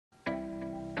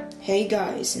Hey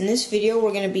guys, in this video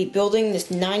we're going to be building this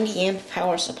 90 amp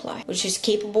power supply, which is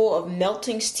capable of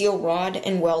melting steel rod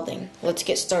and welding. Let's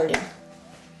get started.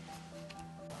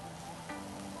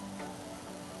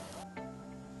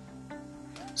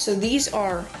 So these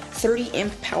are 30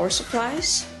 amp power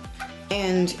supplies,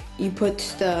 and you put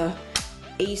the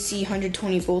AC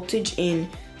 120 voltage in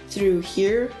through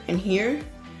here and here, and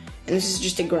this is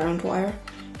just a ground wire,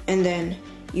 and then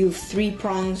you have 3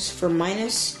 prongs for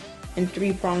minus and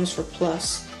 3 prongs for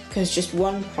plus, because just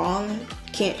one prong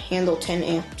can't handle 10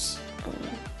 amps.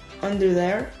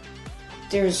 Under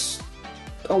there's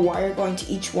a wire going to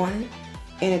each one,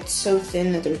 and it's so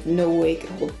thin that there's no way it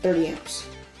can hold 30 amps.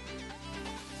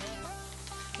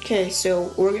 Okay,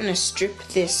 so we're gonna strip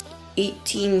this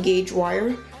 18 gauge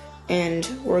wire and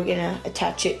we're gonna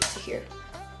attach it to here.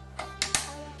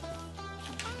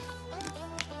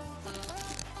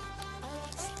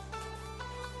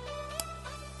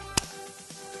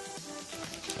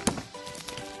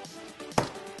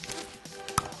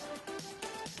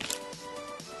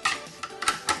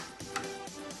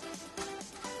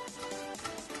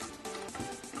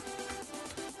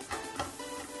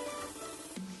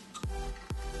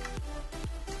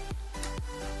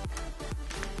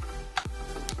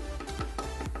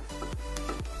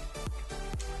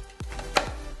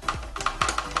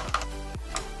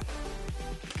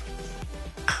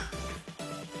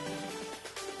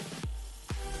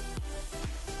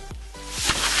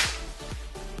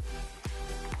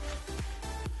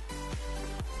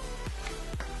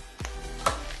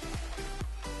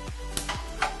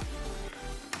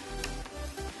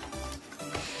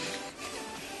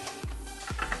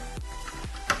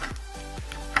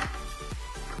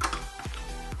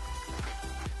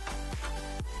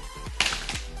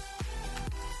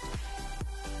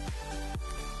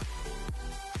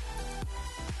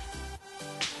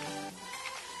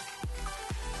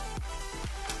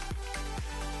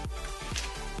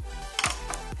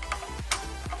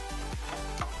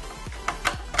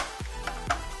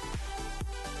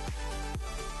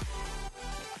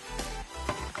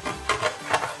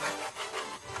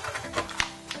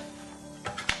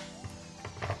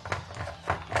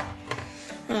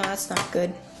 Oh, that's not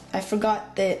good. I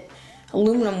forgot that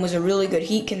aluminum was a really good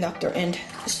heat conductor, and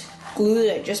this glue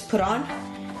that I just put on,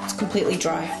 it's completely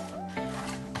dry.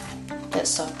 That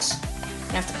sucks.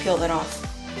 I have to peel that off.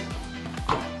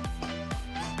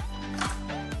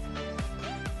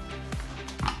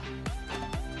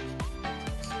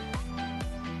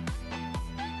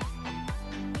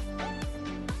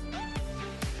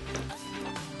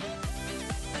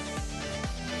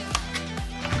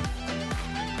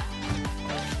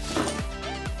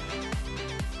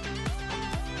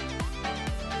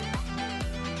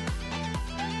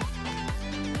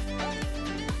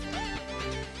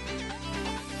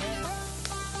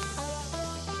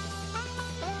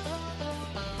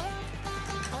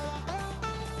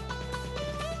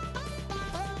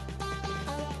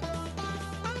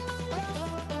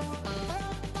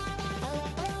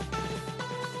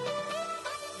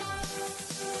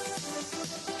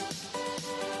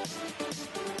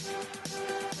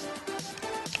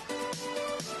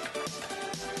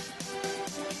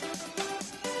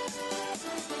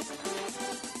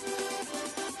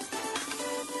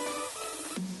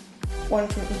 One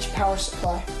from each power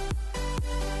supply.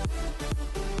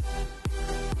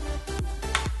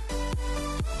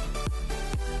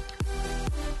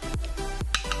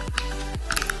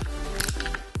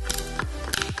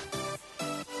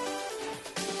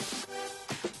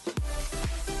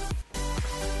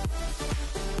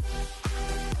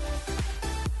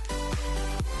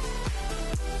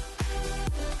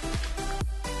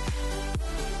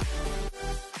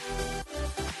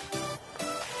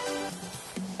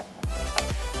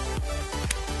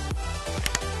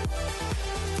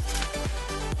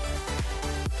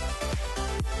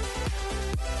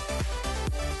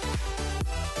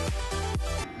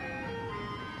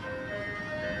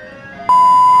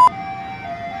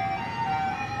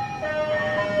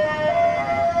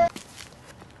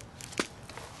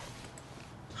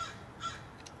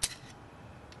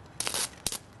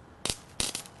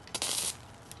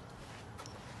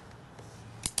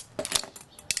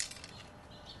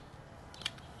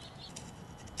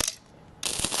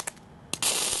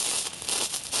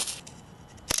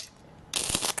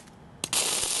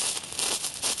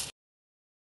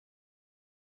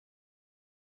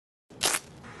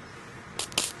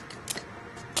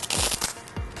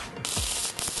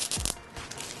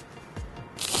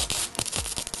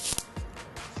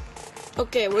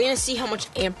 Okay, we're gonna see how much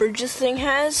amperage this thing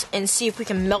has and see if we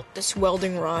can melt this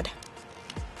welding rod.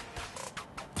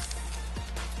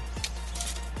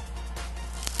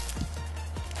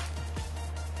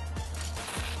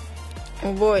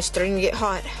 Oh boy, it's starting to get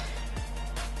hot.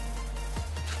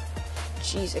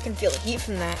 Jeez, I can feel the heat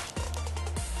from that.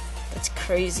 That's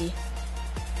crazy.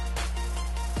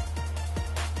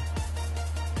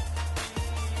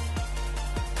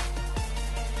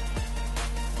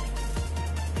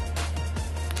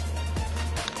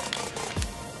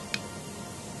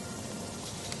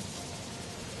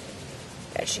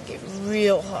 That should get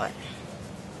real hot.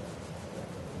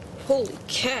 Holy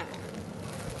cow.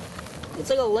 It's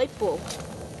like a light bulb.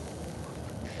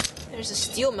 There's the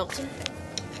steel melting.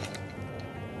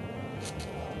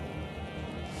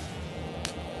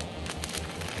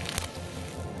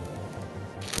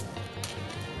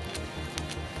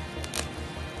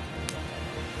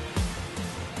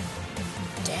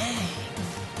 Dang.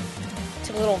 It's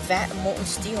a little vat of molten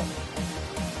steel.